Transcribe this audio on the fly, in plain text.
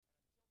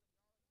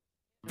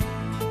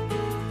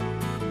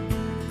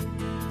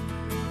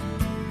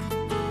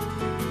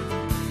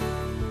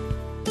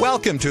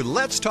Welcome to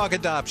Let's Talk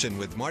Adoption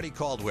with Marty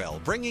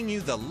Caldwell, bringing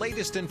you the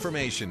latest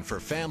information for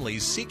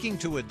families seeking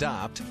to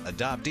adopt,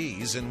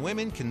 adoptees, and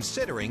women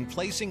considering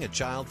placing a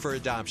child for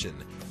adoption.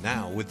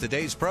 Now, with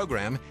today's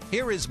program,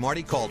 here is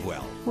Marty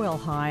Caldwell. Well,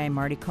 hi, I'm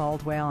Marty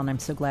Caldwell, and I'm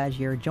so glad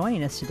you're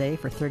joining us today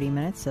for 30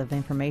 minutes of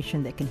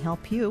information that can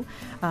help you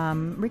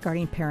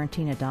regarding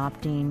parenting,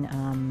 adopting,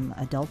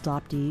 adult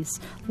adoptees.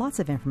 Lots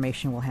of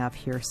information we'll have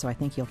here, so I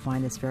think you'll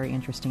find this very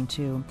interesting,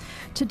 too.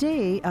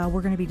 Today,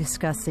 we're going to be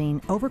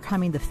discussing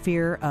overcoming the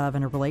fear of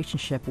in a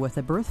relationship with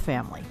a birth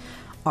family.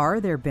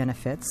 Are there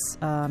benefits,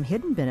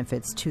 hidden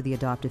benefits to the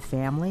adoptive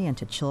family and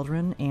to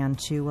children and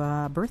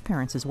to birth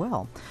parents as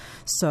well?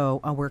 So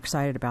we're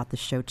excited about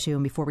this show, too.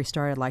 And before we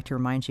start, I'd like to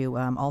remind you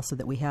also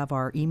that we have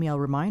our email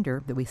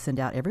reminder that we send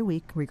out every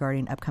week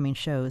regarding upcoming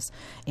shows.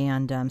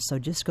 And so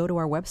just go to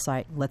our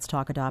website,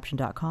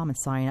 letstalkadoption.com, and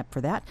sign up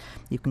for that.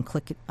 You can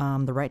click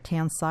on the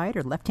right-hand side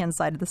or left-hand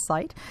side of the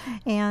site.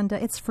 And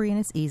it's free and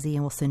it's easy,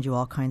 and we'll send you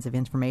all kinds of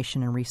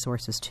information and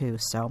resources, too.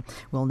 So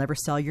we'll never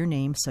sell your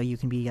name, so you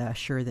can be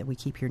sure that we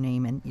keep your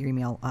name and your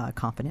email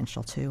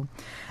confidential, too.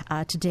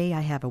 Today,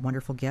 I have a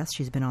wonderful guest.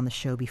 She's been on the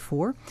show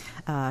before.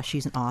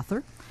 She's an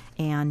author,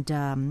 and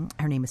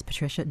her name is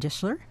Patricia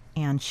Dischler,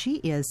 and she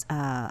is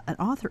an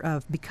author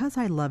of Because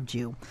I Loved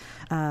You.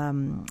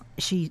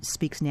 She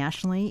speaks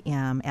nationally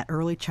at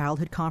early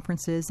childhood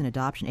conferences and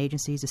adoption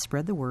agencies to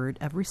spread the word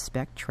of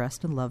respect,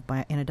 trust, and love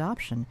in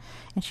adoption.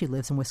 And she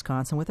lives in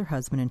Wisconsin with her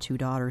husband and 2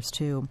 daughters,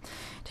 too.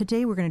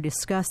 Today, we're going to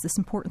discuss this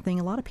important thing.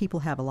 A lot of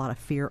people have a lot of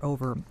fear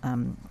over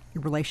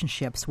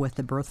relationships with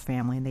the birth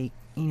family, and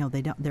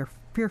they're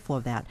fearful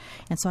of that.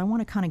 And so I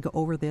want to kind of go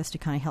over this to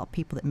kind of help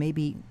people that may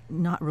be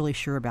not really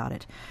sure about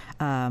it.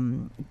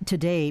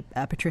 Today,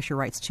 Patricia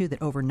writes, too,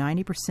 that over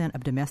 90%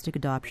 of domestic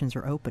adoptions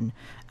are open,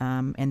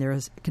 and there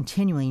is a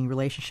continuing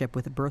relationship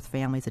with the birth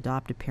families,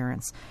 adopted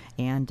parents,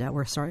 and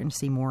we're starting to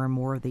see more and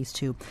more of these,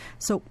 too.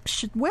 So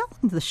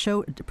welcome to the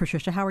show,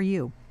 Patricia. How are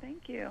you?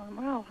 Thank you. I'm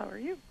well. How are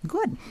you?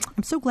 Good.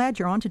 I'm so glad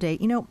you're on today.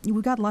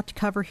 We've got a lot to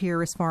cover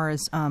here as far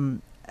as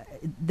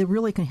that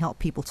really can help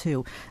people,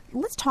 too.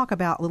 Let's talk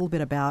a little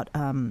bit about,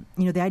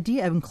 the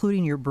idea of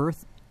including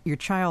your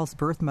child's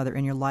birth mother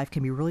in your life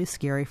can be really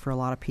scary for a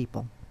lot of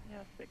people.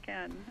 Yes, it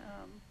can.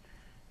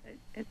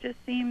 It just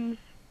seems,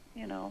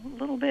 a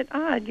little bit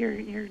odd.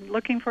 You're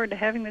looking forward to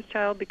having this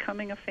child,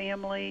 becoming a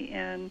family,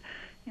 and,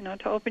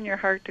 to open your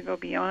heart to go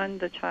beyond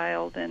the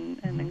child and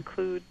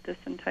include this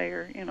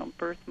entire,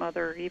 birth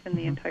mother, or even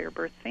the entire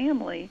birth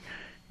family.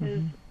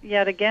 Is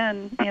yet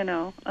again,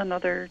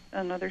 another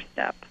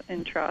step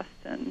in trust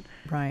and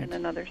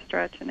another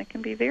stretch, and it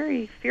can be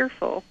very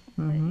fearful,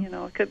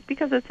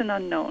 because it's an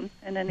unknown,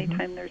 and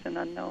anytime there's an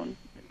unknown,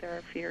 there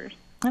are fears.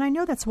 And I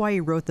know that's why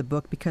you wrote the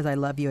book, Because I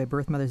Love You, A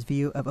Birth Mother's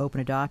View of Open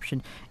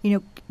Adoption.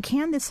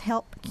 Can this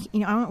help?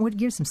 I want to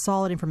give some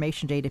solid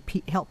information today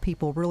to help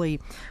people really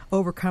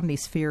overcome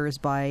these fears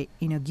by,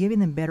 giving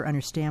them better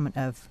understanding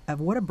of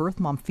what a birth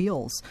mom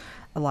feels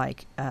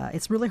like.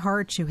 It's really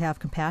hard to have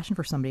compassion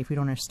for somebody if we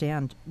don't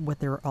understand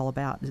what they're all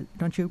about.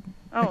 Don't you?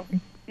 Oh,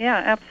 yeah,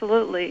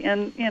 absolutely.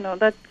 And,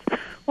 that's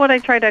what I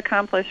try to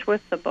accomplish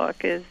with the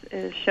book is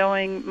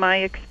showing my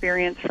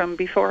experience from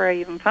before I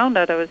even found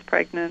out I was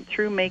pregnant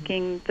through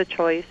making the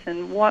choice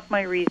and what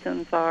my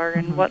reasons are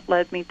and what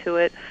led me to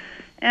it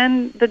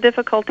and the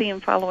difficulty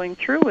in following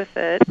through with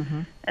it.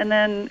 And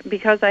then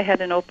because I had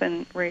an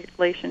open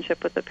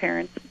relationship with the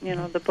parents,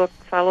 the book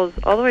follows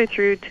all the way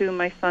through to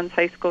my son's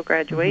high school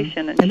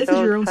graduation. And this is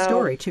your own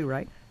story, too,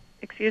 right?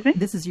 Excuse me?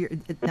 This is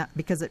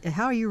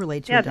how are you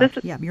related to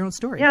adoption? Your own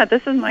story. Yeah,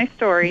 this is my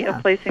story of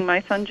placing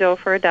my son Joe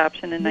for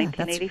adoption in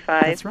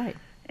 1985. That's right.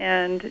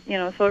 And,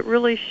 so it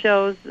really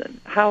shows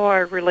how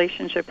our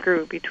relationship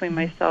grew between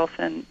myself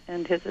and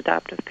his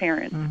adoptive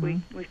parents.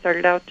 We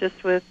started out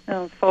just with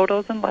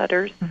photos and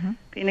letters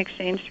being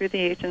exchanged through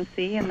the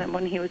agency, and then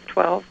when he was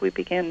 12, we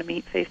began to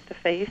meet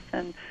face-to-face,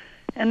 and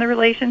the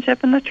relationship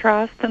and the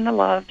trust and the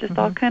love just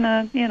all kind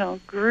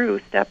of, grew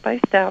step by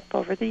step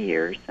over the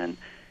years.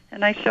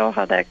 And I show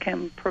how that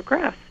can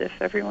progress if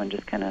everyone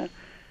just kind of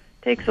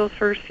takes those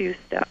first few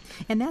steps.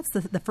 And that's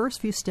the first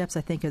few steps,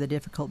 I think, are the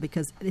difficult,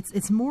 because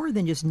it's more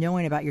than just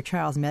knowing about your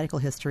child's medical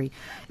history.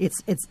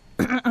 It's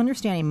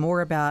understanding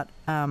more about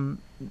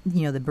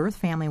the birth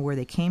family, where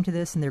they came to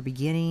this in their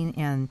beginning,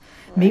 and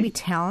maybe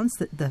talents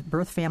that the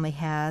birth family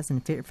has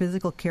and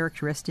physical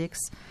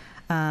characteristics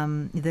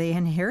they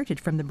inherited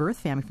from the birth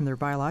family, from their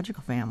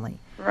biological family.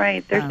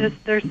 Right.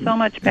 There's so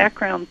much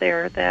background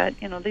there that,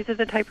 these are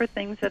the type of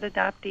things that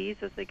adoptees,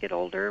 as they get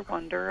older,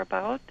 wonder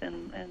about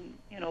and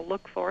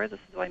look for. This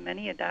is why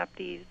many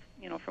adoptees,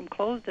 from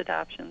closed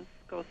adoptions,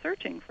 go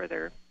searching for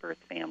their birth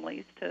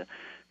families to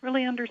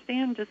really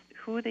understand just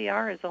who they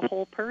are as a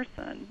whole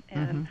person.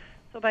 And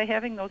so by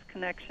having those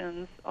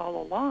connections all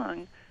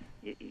along,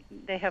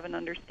 they have an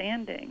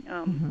understanding.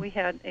 We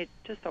had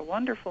just a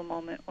wonderful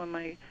moment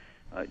when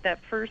that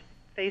first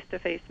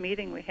face-to-face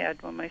meeting we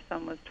had when my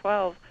son was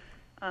 12.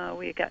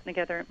 We had gotten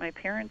together at my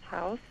parents'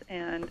 house,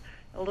 and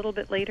a little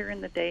bit later in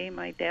the day,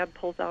 my dad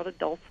pulls out a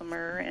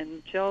dulcimer,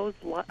 and Joe's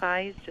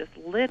eyes just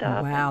lit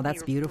up. Wow, and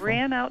that's beautiful. He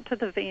ran out to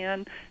the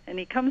van, and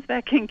he comes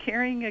back in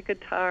carrying a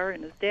guitar,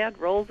 and his dad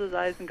rolls his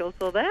eyes and goes,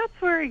 "So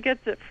that's where he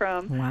gets it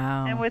from."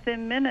 Wow. And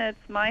within minutes,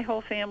 my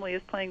whole family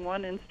is playing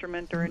one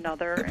instrument or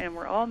another, and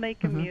we're all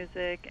making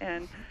music,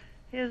 and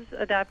his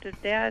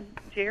adoptive dad,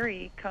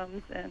 Jerry,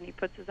 comes and he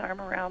puts his arm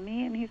around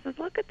me and he says,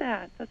 "Look at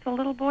that. That's a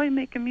little boy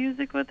making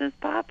music with his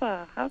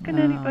papa. How can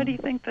anybody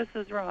think this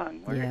is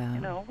wrong?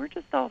 We're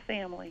just all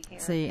family here."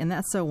 See, and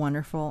that's so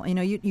wonderful.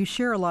 You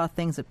share a lot of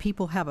things that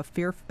people have a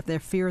fear. They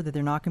fear that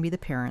they're not going to be the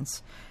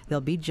parents. They'll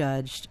be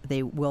judged.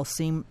 They will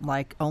seem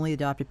like only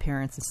adopted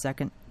parents and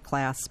second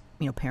class,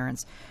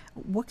 parents.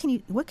 What can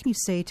you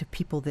say to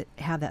people that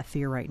have that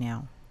fear right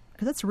now?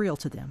 Because that's real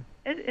to them.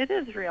 It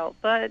is real,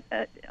 but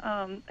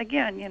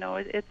again,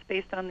 it's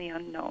based on the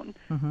unknown.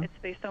 Mm-hmm. It's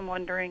based on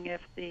wondering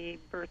if the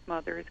birth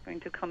mother is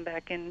going to come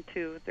back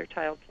into their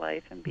child's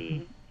life and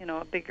be,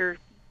 a bigger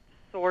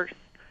source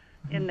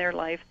in their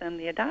life than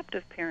the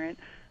adoptive parent.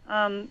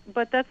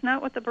 But that's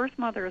not what the birth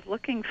mother is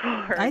looking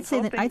for. I'd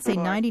say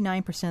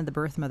 99% of the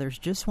birth mothers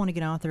just want to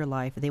get on with their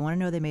life. They want to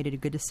know they made a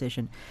good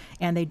decision,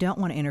 and they don't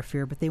want to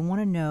interfere, but they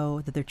want to know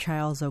that their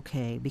child's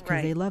okay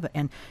because they love it.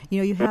 And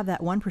you have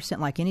that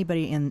 1%, like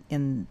anybody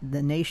in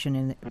the nation,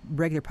 in the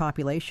regular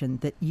population,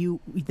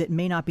 that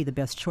may not be the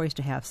best choice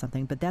to have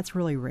something, but that's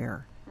really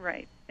rare.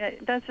 Right.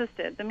 That's just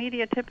it. The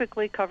media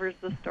typically covers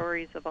the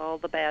stories of all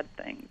the bad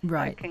things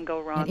that can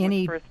go wrong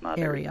with birth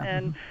mothers. Area.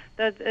 And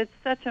it's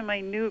such a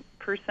minute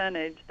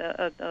percentage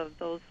of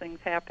those things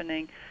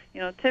happening.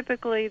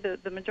 Typically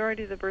the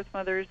majority of the birth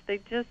mothers,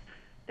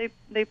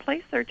 they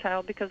place their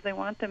child because they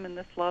want them in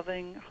this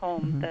loving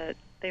home that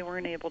they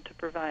weren't able to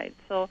provide.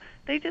 So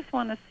they just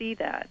want to see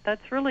that.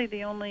 That's really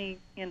the only,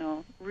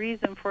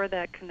 reason for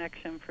that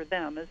connection for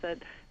them, is that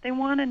they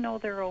want to know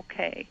they're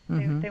okay.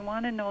 They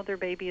want to know their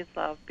baby is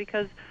loved,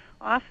 because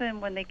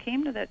often when they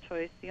came to that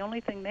choice, the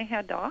only thing they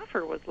had to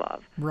offer was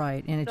love.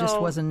 Right, and it just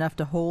wasn't enough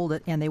to hold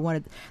it, and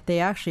they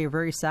actually are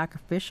very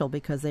sacrificial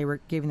because they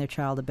were giving their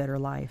child a better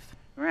life.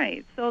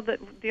 Right. So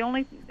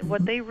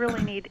what they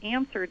really need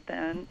answered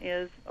then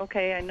is,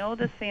 okay, I know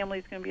this family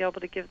is going to be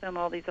able to give them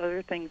all these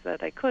other things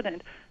that I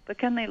couldn't, but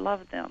can they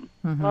love them,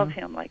 love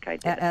him like I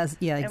did?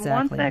 Exactly. And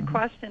once that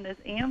question is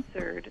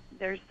answered,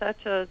 there's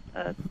such a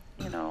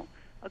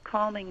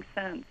calming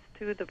sense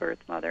to the birth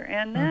mother,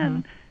 and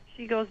then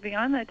she goes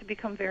beyond that to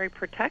become very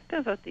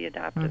protective of the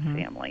adoptive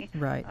family.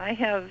 Right. I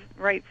have,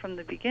 right from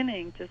the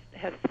beginning, just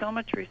had so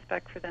much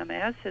respect for them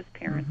as his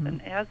parents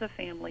and as a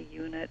family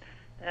unit,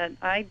 that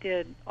I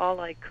did all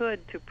I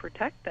could to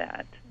protect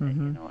that,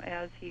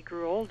 as he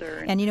grew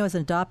older. And as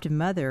an adoptive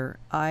mother,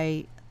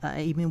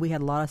 we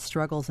had a lot of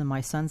struggles in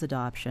my son's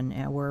adoption,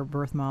 where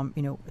birth mom,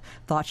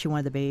 thought she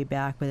wanted the baby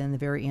back, but in the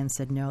very end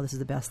said, no, this is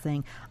the best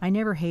thing. I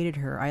never hated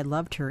her. I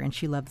loved her, and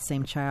she loved the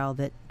same child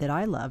that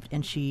I loved,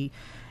 and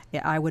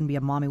I wouldn't be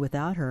a mommy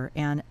without her.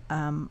 And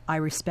I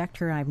respect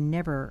her, and I've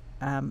never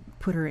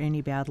put her in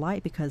any bad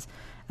light, because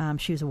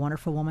she was a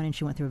wonderful woman, and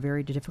she went through a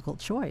very difficult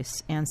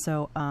choice. And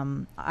so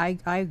I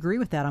agree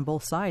with that on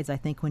both sides. I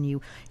think when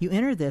you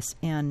enter this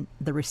in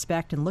the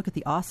respect and look at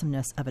the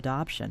awesomeness of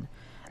adoption,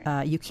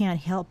 you can't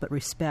help but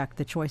respect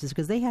the choices,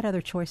 because they had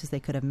other choices they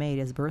could have made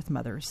as birth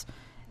mothers.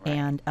 Right.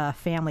 And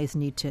families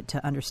need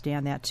to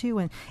understand that too,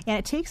 and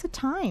it takes a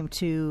time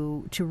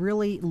to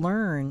really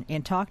learn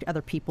and talk to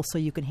other people, so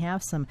you can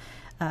have some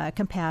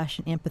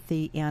compassion,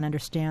 empathy, and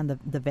understand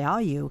the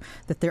value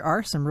that there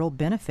are some real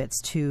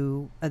benefits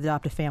to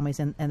adoptive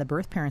families and the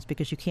birth parents,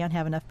 because you can't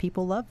have enough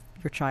people love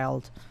your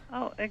child.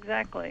 Oh,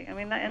 exactly. I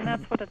mean, and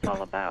that's what it's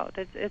all about.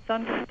 It's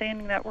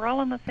understanding that we're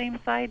all on the same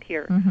side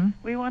here.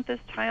 We want this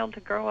child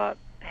to grow up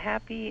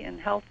happy and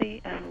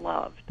healthy and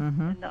loved,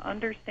 and to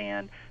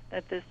understand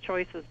that this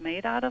choice was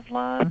made out of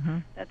love,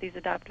 that these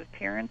adoptive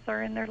parents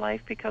are in their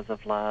life because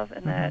of love,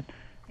 and that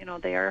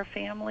they are a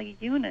family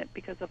unit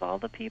because of all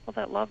the people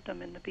that loved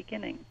them in the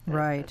beginning.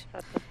 Right.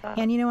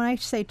 And what I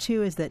say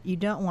too is that you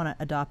don't want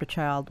to adopt a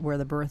child where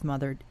the birth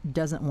mother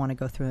doesn't want to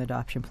go through an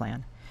adoption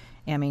plan.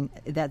 I mean,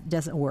 that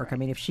doesn't work. Right. I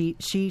mean, if she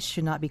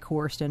should not be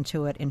coerced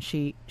into it, and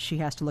she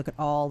has to look at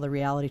all the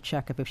reality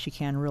check of if she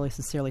can really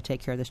sincerely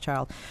take care of this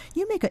child.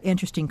 You make an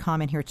interesting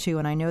comment here, too,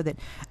 and I know that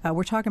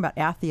we're talking about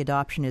after the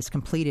adoption is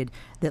completed,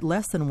 that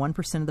less than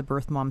 1% of the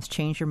birth moms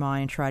change their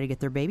mind and try to get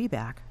their baby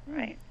back.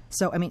 Right.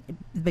 So, I mean,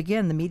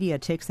 again, the media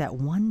takes that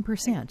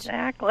 1%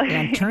 exactly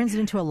and turns it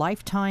into a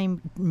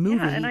lifetime movie.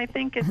 Yeah, and I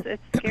think it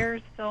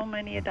scares so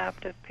many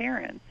adoptive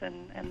parents,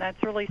 and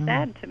that's really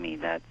sad to me,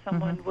 that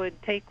someone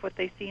would take what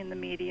they see in the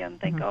media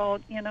and think,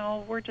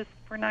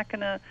 we're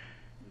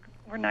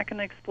not going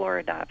to explore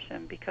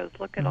adoption because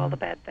look at all the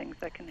bad things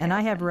that can happen. And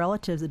I have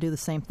relatives that do the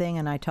same thing,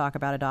 and I talk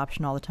about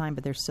adoption all the time,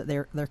 but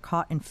they're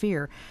caught in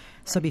fear.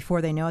 So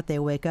before they know it, they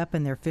wake up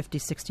and they're 50,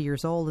 60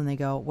 years old, and they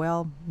go,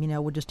 well,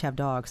 we'll just have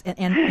dogs.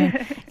 And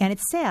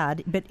it's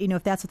sad, but,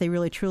 if that's what they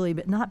really truly,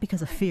 but not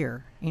because of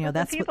fear.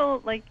 That's the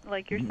people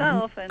like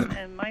yourself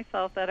and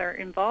myself that are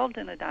involved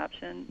in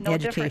adoption know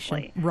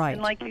differently. Right.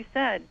 And like you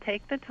said,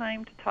 take the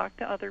time to talk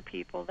to other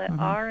people that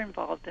are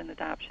involved in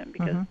adoption,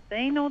 because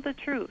they know the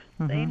truth.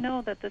 They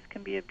know that this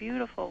can be a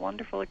beautiful,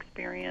 wonderful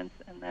experience,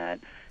 and that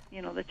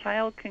the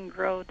child can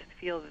grow to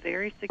feel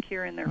very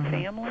secure in their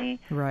family,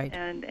 right,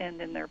 and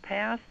in their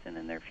past and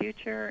in their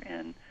future,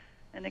 and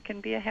it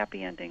can be a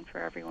happy ending for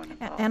everyone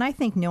involved. And I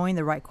think knowing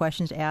the right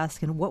questions to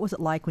ask, and what was it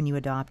like when you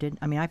adopted?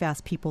 I mean, I've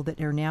asked people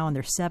that are now in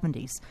their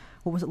 70s,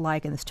 what was it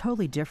like? And it's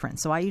totally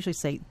different. So I usually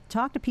say,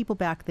 talk to people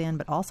back then,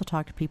 but also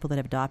talk to people that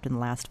have adopted in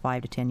the last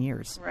 5 to 10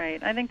 years.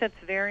 Right. I think that's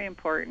very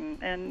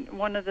important. And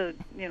one of the,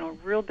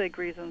 real big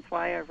reasons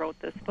why I wrote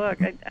this book,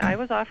 I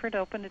was offered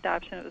open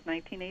adoption. It was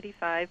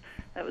 1985.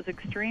 That was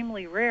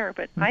extremely rare,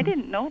 but I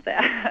didn't know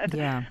that.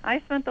 Yeah. I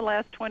spent the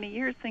last 20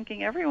 years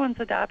thinking everyone's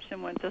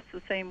adoption went just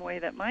the same way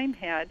that mine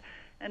had.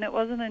 And it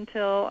wasn't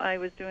until I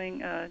was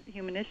doing a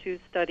human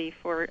issues study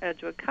for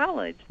Edgewood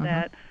College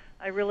that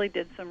I really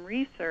did some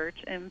research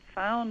and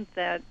found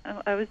that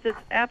I was just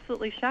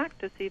absolutely shocked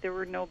to see there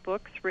were no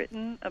books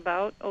written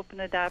about open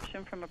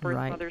adoption from a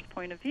birth mother's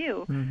point of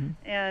view,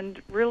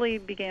 and really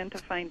began to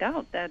find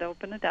out that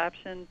open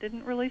adoption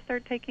didn't really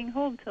start taking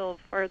hold till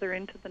farther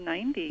into the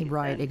 90s.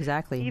 Right, and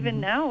exactly. Even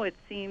now it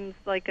seems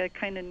like a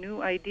kind of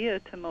new idea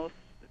to most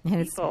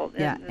people.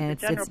 And the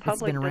general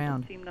public been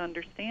around. doesn't seem to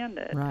understand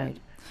it. Right.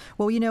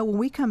 Well, when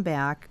we come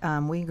back,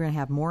 we're going to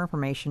have more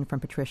information from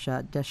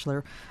Patricia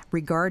Dischler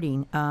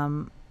regarding,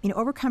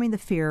 overcoming the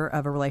fear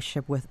of a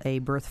relationship with a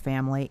birth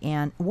family,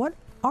 and what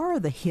are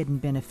the hidden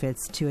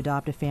benefits to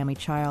adopt a family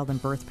child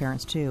and birth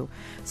parents too.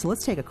 So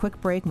let's take a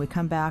quick break. When we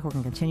come back, we're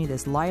going to continue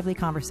this lively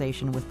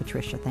conversation with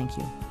Patricia. Thank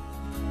you.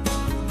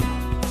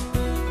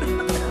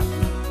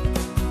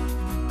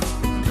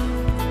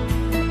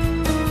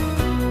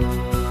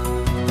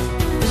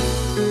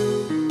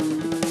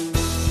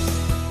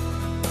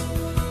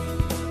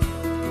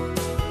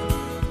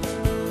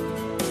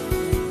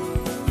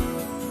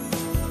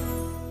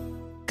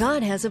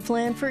 God has a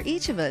plan for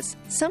each of us.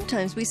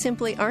 Sometimes we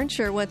simply aren't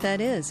sure what that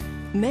is.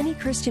 Many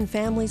Christian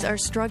families are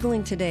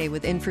struggling today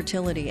with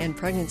infertility and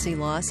pregnancy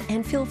loss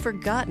and feel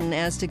forgotten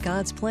as to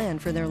God's plan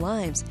for their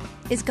lives.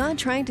 Is God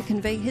trying to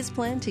convey His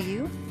plan to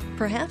you?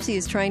 Perhaps He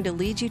is trying to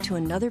lead you to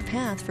another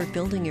path for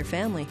building your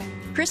family.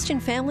 Christian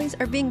families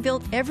are being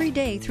built every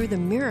day through the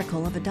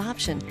miracle of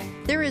adoption.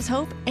 There is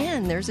hope,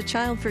 and there's a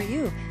child for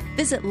you.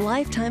 Visit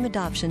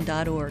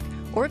lifetimeadoption.org.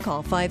 or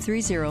call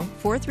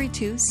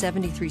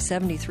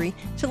 530-432-7373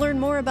 to learn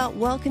more about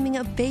welcoming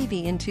a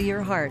baby into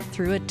your heart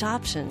through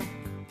adoption.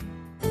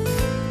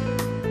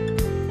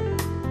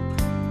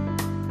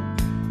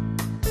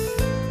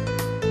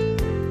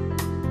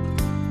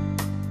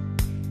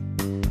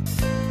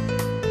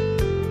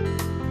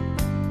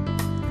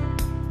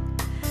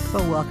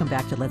 Well, welcome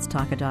back to Let's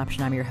Talk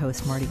Adoption. I'm your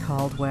host, Marty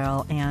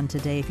Caldwell, and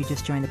today, if you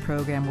just joined the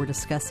program, we're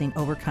discussing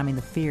overcoming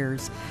the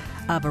fears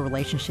of a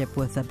relationship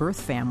with a birth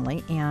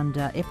family, and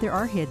if there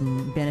are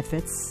hidden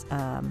benefits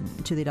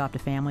to the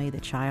adoptive family,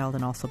 the child,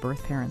 and also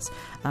birth parents.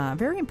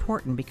 Very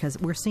important, because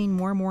we're seeing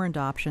more and more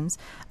adoptions,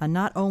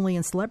 not only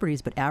in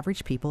celebrities, but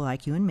average people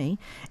like you and me,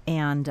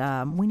 and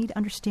we need to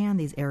understand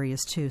these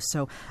areas too.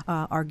 So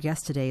our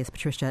guest today is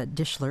Patricia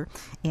Dischler,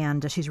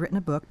 and she's written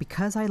a book,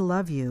 Because I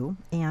Love You,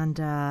 and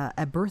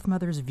a birth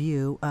mother's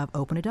view of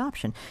open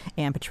adoption.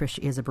 And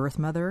Patricia is a birth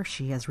mother.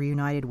 She has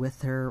reunited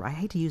with her, I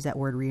hate to use that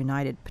word,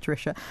 reunited,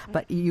 Patricia,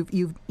 but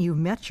you've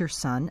met your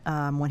son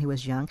when he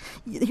was young.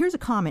 Here's a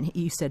comment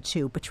you said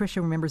too. Patricia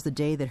remembers the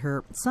day that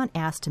her son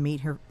asked to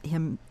meet her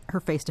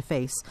face to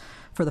face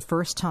for the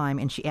first time,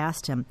 and she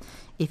asked him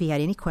if he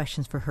had any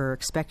questions for her,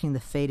 expecting the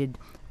fated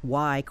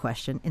why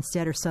question.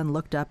 Instead, her son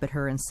looked up at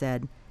her and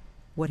said,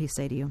 "What'd he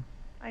say to you?"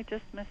 "I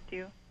just missed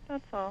you.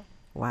 That's all."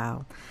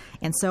 Wow.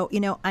 And so,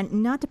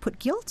 not to put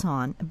guilt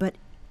on, but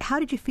how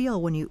did you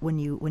feel when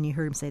you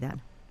heard him say that?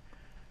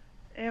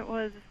 It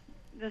was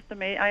just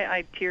amazing.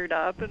 I teared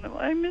up, and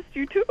I missed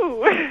you too.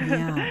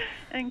 Yeah.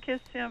 And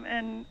kissed him,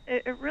 and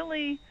it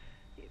really,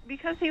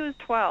 because he was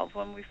 12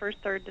 when we first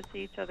started to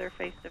see each other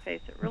face to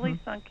face, it really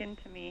sunk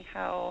into me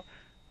how,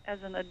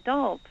 as an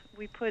adult,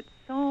 we put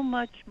so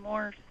much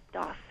more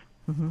stuff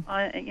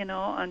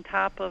on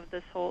top of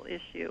this whole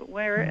issue,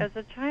 where as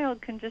a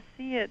child can just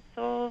see it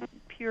so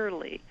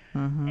purely.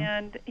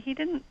 And he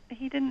didn't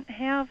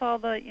have all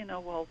the,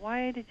 well,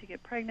 why did you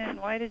get pregnant, and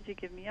why did you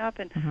give me up,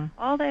 and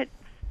all that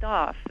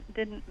stuff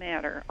didn't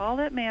matter. All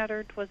that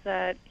mattered was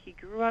that he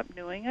grew up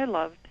knowing I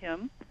loved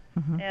him,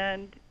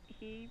 and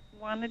he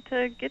wanted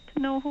to get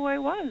to know who I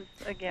was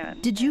again.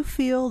 Did you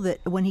feel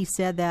that when he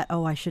said that,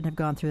 oh, I shouldn't have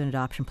gone through an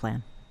adoption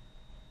plan?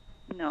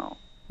 No.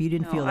 You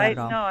didn't feel that at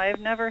all? No, I've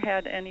never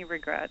had any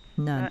regrets.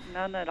 None.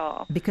 None at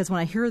all. Because when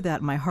I heard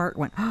that, my heart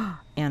went,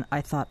 and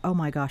I thought, oh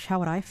my gosh, how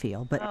would I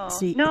feel? But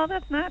see, no,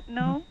 that's not.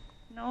 No,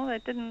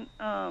 that didn't.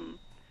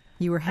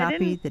 You were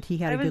happy that he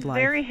had a good life. I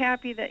was very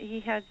happy that he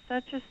had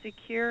such a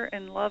secure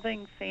and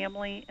loving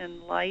family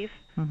and life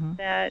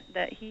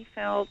that he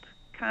felt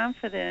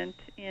confident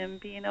in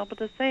being able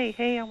to say,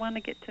 hey, I want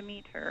to get to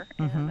meet her,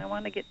 and I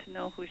want to get to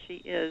know who she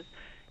is.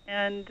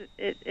 And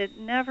it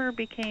never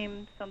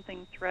became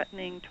something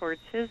threatening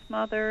towards his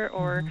mother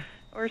or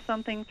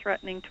something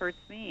threatening towards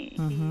me.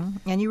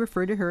 And you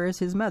refer to her as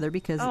his mother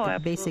because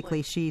basically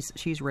absolutely.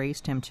 she's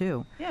raised him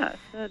too. Yes,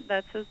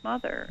 that's his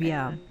mother.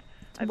 Yeah. And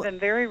I've been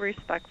very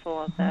respectful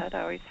of that.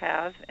 I always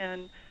have.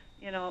 And,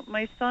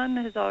 my son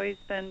has always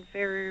been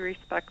very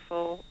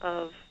respectful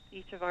of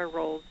each of our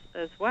roles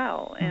as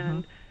well.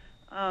 And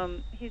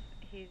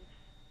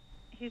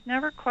he's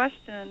never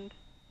questioned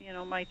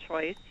my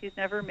choice. He's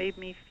never made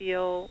me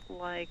feel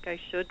like I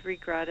should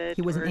regret it.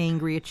 He wasn't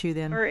angry at you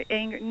then? Or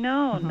angry.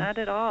 No, not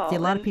at all. See, a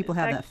lot of people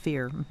have that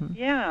fear.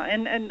 Yeah,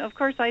 and of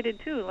course I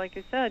did too. Like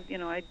I said,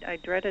 I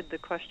dreaded the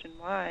question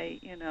why,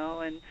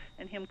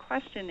 and him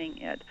questioning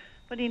it.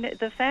 But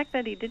the fact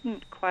that he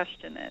didn't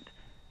question it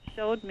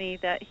showed me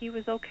that he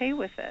was okay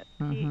with it.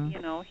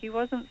 He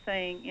wasn't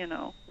saying,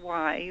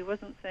 why. He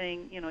wasn't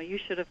saying, you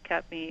should have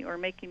kept me or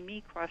making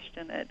me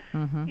question it.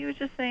 He was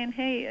just saying,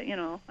 hey,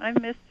 I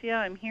missed you.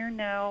 I'm here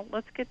now.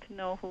 Let's get to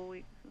know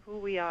who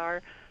we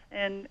are.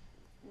 And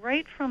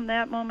right from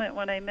that moment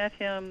when I met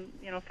him,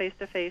 face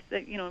to face,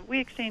 we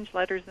exchanged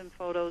letters and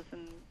photos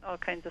and all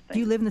kinds of things. Do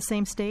you live in the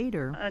same state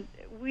or?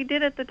 We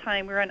did at the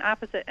time. We were on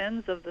opposite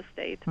ends of the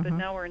state, but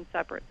now we're in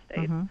separate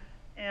states.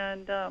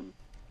 And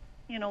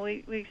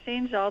we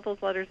exchanged all those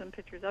letters and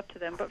pictures up to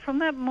them. But from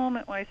that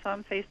moment when I saw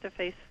him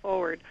face-to-face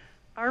forward,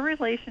 our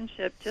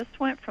relationship just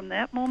went from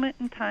that moment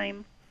in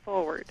time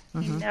forward.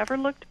 He never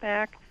looked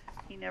back.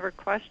 He never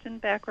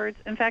questioned backwards.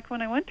 In fact,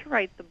 when I went to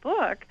write the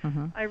book,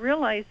 I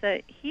realized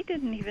that he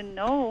didn't even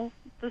know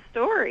the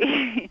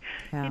story.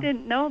 He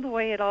didn't know the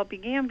way it all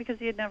began because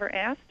he had never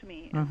asked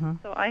me.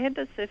 So I had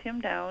to sit him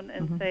down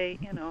and say,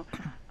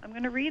 I'm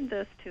going to read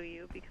this to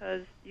you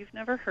because you've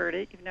never heard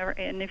it.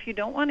 And if you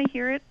don't want to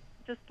hear it,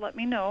 just let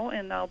me know,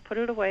 and I'll put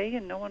it away,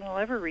 and no one will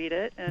ever read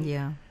it. And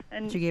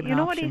you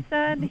know what he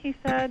said? He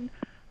said,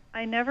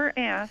 I never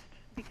asked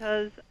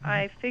because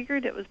I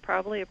figured it was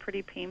probably a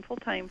pretty painful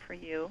time for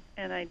you,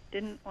 and I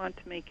didn't want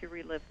to make you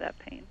relive that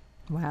pain.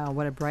 Wow,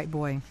 what a bright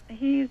boy.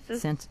 He's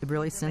just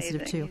really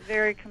sensitive, too. He's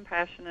very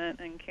compassionate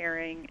and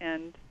caring,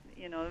 and,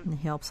 it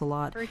helps a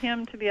lot. For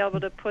him to be able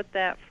to put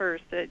that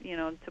first,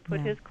 to put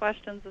his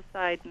questions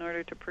aside in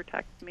order to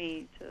protect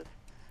me,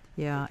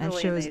 yeah, and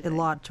really shows amazing. A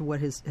lot to what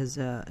his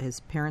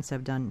parents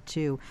have done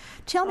too.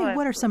 Tell me,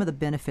 what are some of the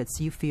benefits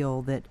you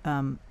feel that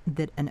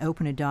that an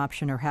open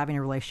adoption or having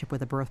a relationship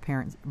with a birth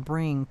parent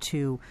bring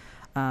to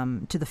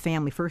the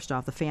family? First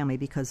off, the family,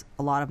 because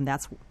a lot of them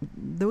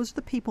those are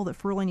the people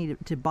that really need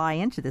to buy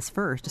into this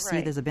first to see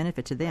if there's a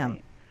benefit to them.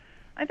 Right.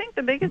 I think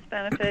the biggest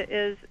benefit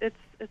is it's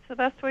the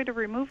best way to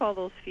remove all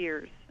those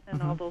fears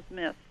and all those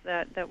myths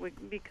that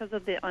because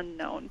of the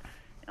unknown.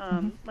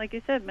 Like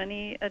you said,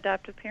 many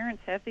adoptive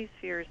parents have these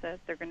fears that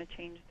they're going to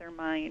change their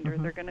mind or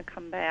they're going to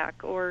come back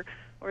or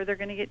they're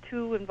going to get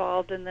too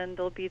involved and then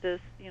there'll be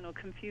this,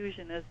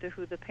 confusion as to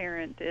who the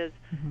parent is.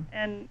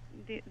 And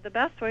the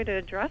best way to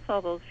address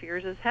all those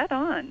fears is head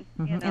on.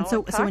 And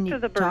so when you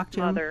talk to the birth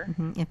mother.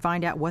 And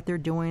find out what they're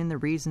doing, the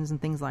reasons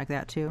and things like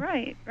that too.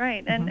 Right.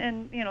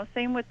 And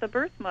same with the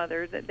birth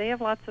mother, that they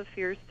have lots of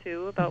fears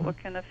too about what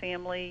kind of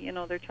family,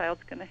 their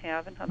child's going to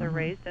have and how they're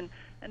raised, and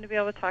to be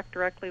able to talk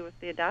directly with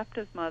the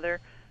adoptive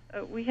mother.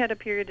 We had a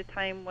period of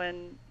time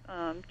when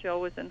Joe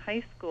was in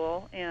high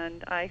school,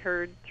 and I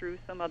heard through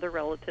some other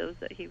relatives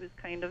that he was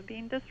kind of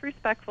being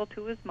disrespectful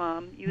to his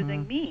mom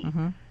using me.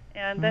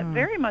 And that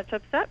very much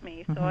upset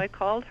me. So I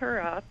called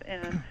her up,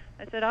 and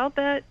I said, I'll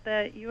bet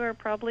that you are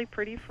probably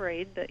pretty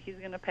afraid that he's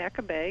going to pack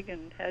a bag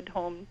and head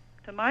home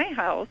to my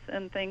house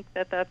and think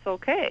that that's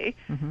okay.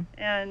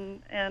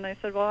 And I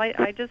said, well,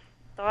 I just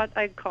thought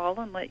I'd call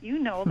and let you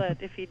know that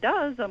if he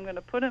does, I'm going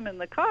to put him in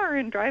the car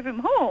and drive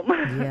him home.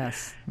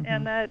 Yes.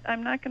 And that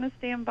I'm not going to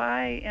stand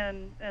by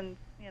and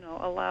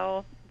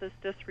allow this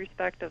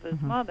disrespect of his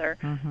mother.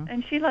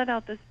 And she let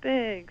out this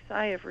big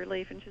sigh of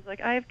relief, and she's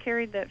like, I have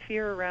carried that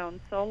fear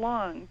around so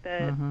long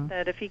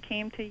that if he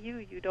came to you,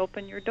 you'd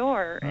open your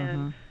door.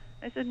 And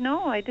I said,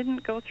 no, I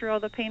didn't go through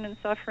all the pain and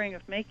suffering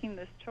of making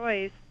this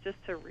choice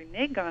just to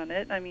renege on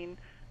it. I mean,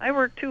 I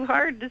worked too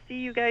hard to see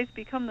you guys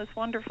become this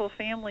wonderful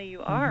family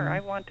you are. I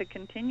want to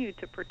continue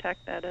to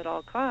protect that at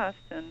all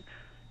costs. And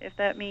if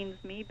that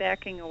means me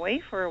backing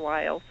away for a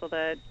while so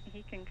that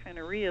he can kind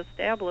of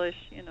reestablish,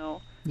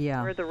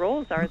 where the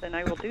roles are, then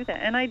I will do that.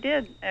 And I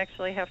did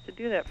actually have to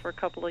do that for a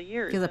couple of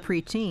years. As a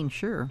preteen,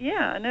 sure.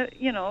 Yeah, and it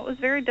was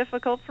very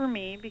difficult for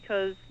me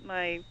because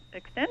my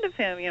extended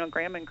family,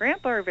 Grandma and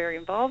Grandpa are very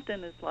involved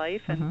in his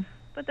life, and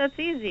but that's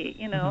easy,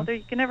 you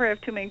can never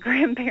have too many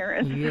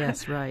grandparents.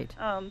 Yes, right.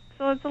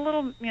 So it's a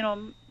little,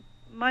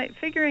 my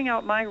figuring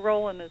out my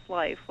role in his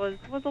life was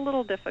a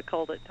little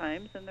difficult at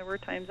times, and there were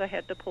times I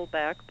had to pull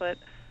back, but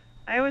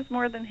I was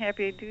more than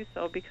happy to do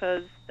so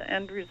because the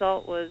end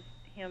result was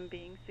him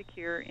being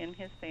secure in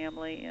his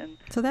family. And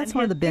so that's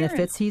one of the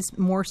benefits. He's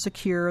more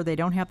secure. They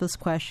don't have those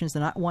questions.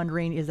 They're not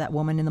wondering, is that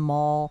woman in the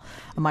mall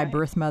my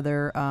birth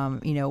mother?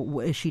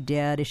 Is she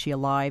dead? Is she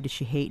alive? Does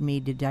she hate me?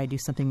 Did I do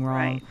something wrong?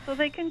 Right. So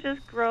they can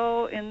just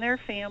grow in their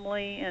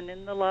family and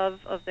in the love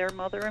of their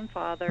mother and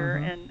father,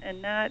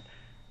 and not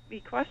be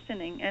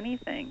questioning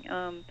anything.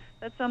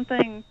 That's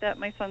something that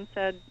my son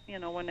said,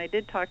 when I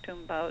did talk to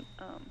him about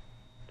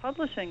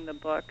publishing the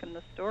book and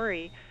the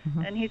story,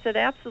 and he said,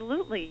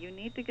 absolutely, you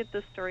need to get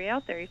this story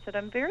out there. He said,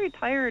 I'm very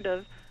tired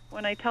of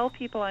when I tell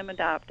people I'm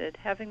adopted,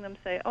 having them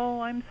say,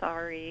 oh, I'm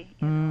sorry,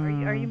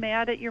 are you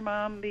mad at your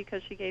mom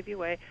because she gave you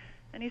away?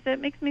 And he said,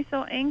 it makes me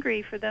so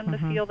angry for them to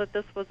feel that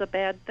this was a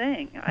bad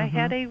thing. I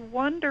had a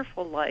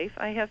wonderful life.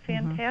 I have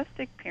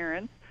fantastic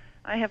parents.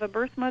 I have a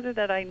birth mother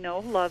that I know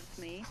loves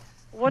me.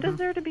 What is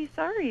there to be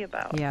sorry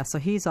about? Yeah, so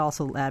he's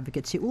also an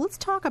advocate too. Well, let's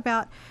talk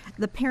about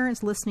the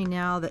parents listening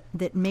now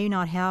that may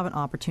not have an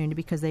opportunity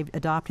because they've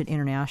adopted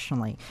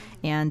internationally,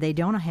 and they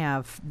don't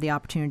have the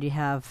opportunity to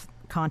have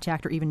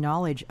contact or even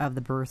knowledge of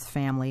the birth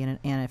family and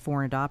a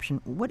foreign adoption.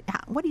 What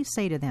do you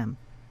say to them?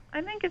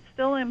 I think it's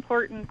still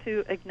important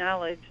to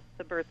acknowledge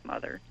the birth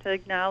mother, to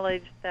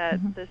acknowledge that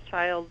this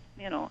child,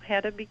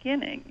 had a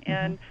beginning,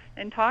 and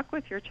talk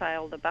with your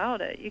child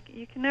about it.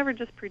 You can never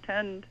just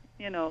pretend,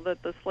 that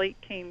the slate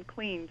came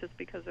clean just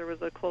because there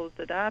was a closed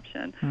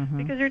adoption,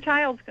 because your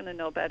child's going to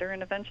know better,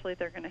 and eventually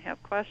they're going to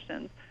have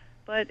questions.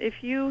 But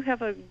if you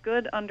have a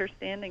good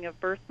understanding of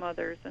birth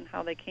mothers and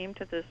how they came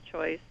to this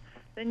choice,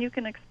 then you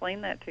can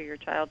explain that to your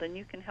child, and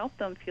you can help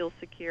them feel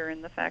secure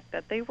in the fact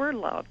that they were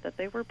loved, that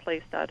they were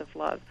placed out of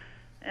love.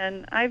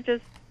 And I've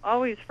just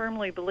always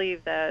firmly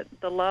believed that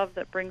the love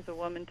that brings a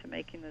woman to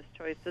making this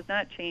choice does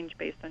not change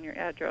based on your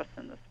address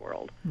in this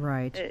world.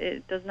 Right.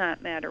 It does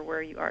not matter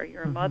where you are.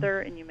 You're a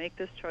mother, and you make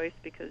this choice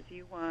because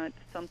you want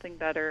something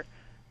better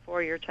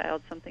for your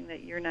child, something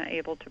that you're not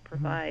able to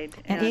provide.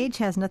 And age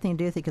has nothing to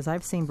do with it, because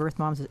I've seen birth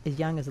moms as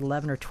young as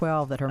 11 or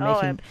 12 that are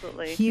making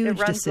huge decisions.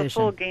 It runs the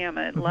full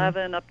gamut,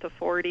 11 up to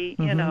 40,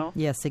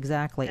 Yes,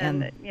 exactly.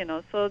 And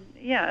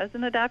as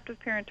an adoptive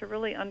parent, to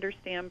really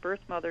understand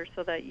birth mothers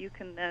so that you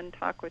can then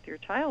talk with your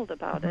child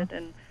about it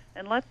and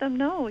let them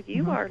know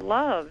you are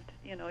loved.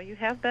 You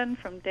have been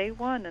from day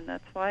one, and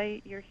that's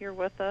why you're here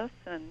with us.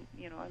 And,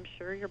 I'm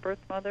sure your birth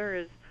mother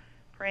is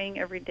praying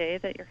every day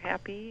that you're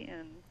happy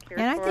and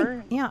cared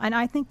for. And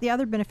I think the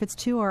other benefits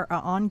too are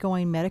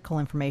ongoing medical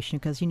information,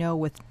 because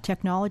with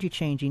technology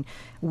changing,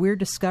 we're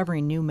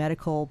discovering new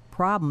medical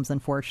problems,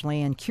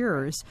 unfortunately, and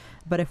cures.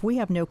 But if we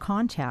have no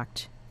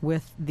contact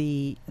with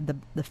the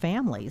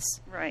families,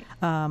 right,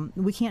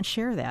 we can't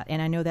share that. And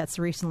I know that's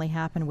recently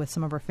happened with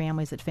some of our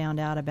families that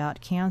found out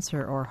about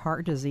cancer or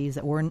heart disease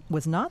that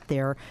was not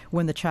there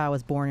when the child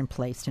was born and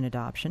placed in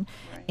adoption,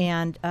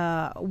 and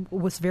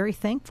was very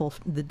thankful.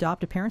 The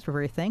adoptive parents were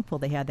very thankful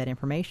they had that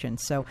information.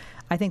 So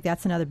I think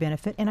that's another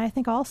benefit. And I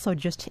think also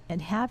just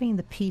having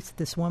the peace that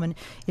this woman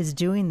is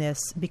doing this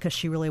because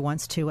she really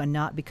wants to, and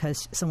not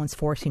because someone's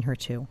forcing her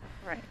to.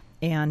 Right.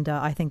 And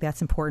I think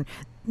that's important.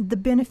 The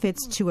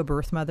benefits to a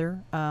birth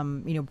mother,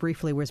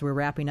 briefly as we're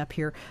wrapping up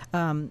here,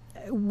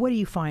 what do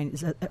you find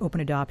is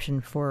open adoption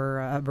for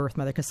a birth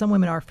mother? Because some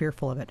women are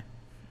fearful of it.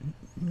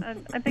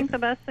 I think the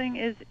best thing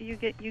is you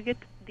get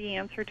the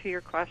answer to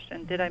your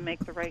question, did I make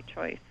the right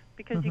choice?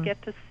 Because you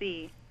get to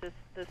see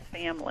this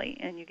family,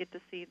 and you get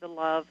to see the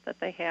love that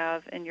they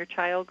have, and your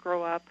child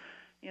grow up.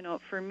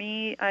 For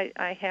me,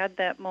 I had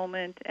that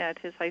moment at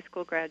his high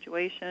school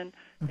graduation.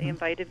 They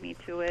invited me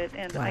to it,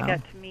 and I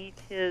got to meet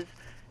his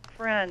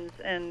friends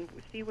and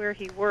see where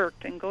he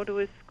worked and go to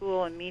his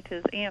school and meet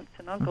his aunts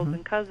and uncles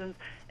and cousins.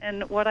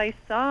 And what I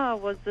saw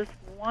was this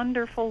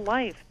wonderful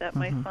life that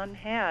my son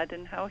had,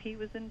 and how he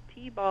was in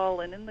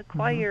T-ball and in the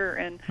choir,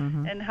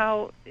 and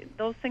how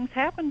those things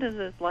happened in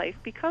his life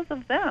because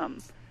of them.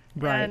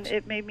 Right. And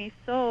it made me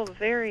so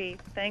very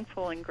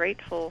thankful and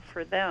grateful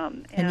for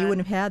them. And you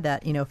wouldn't have had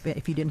that,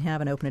 if you didn't have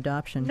an open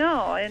adoption.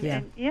 No,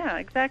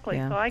 exactly.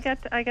 Yeah. So I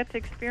got to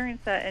experience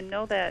that and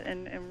know that,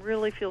 and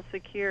really feel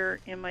secure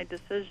in my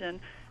decision.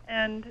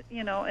 And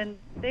and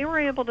they were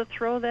able to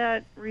throw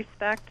that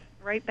respect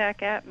right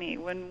back at me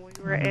when we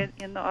were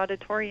in the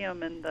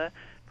auditorium, and the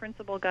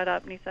principal got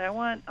up and he said, I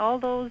want all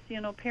those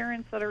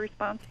parents that are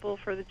responsible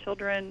for the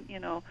children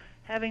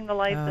having the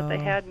life that they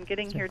had and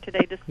getting here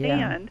today to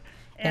stand.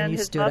 And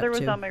his mother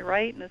was on my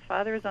right, and his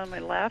father was on my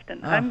left,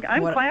 and I'm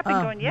clapping,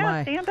 going,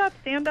 stand up,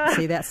 stand up.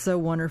 See, that's so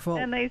wonderful.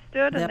 And they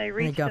stood, and they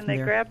reached, and they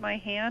grabbed my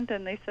hand,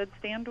 and they said,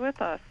 stand with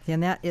us.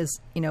 And that is,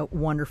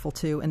 wonderful,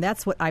 too. And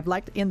that's what I'd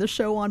like to end the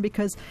show on,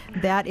 because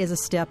that is a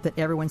step that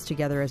everyone's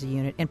together as a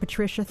unit. And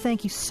Patricia,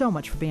 thank you so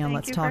much for being on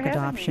Let's Talk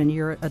Adoption.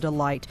 You're a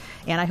delight.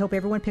 And I hope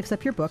everyone picks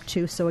up your book,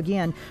 too. So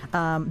again,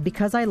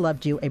 Because I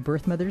Loved You, A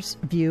Birth Mother's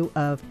View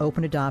of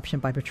Open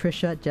Adoption by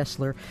Patricia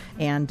Deshler.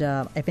 And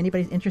if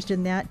anybody's interested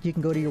in that, you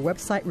can go to your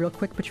website real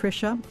quick,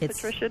 Patricia.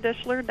 It's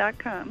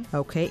patriciadeshler.com.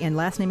 Okay, and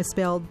last name is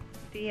spelled?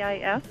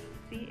 Disler.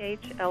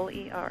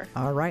 CHLER.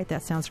 All right,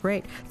 that sounds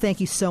great. Thank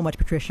you so much,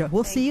 Patricia.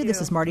 We'll see you.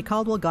 This is Marty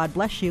Caldwell. God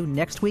bless you.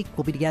 Next week,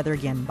 we'll be together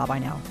again. Bye-bye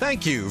now.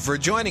 Thank you for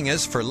joining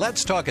us for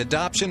Let's Talk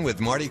Adoption with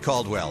Marty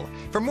Caldwell.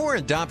 For more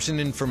adoption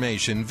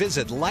information,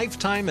 visit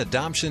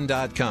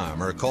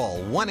lifetimeadoption.com or call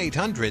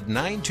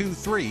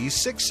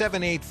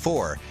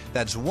 1-800-923-6784.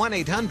 That's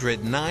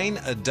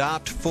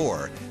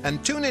 1-800-9-ADOPT-4.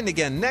 And tune in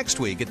again next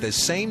week at the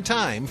same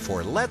time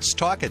for Let's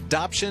Talk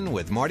Adoption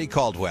with Marty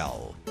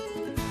Caldwell.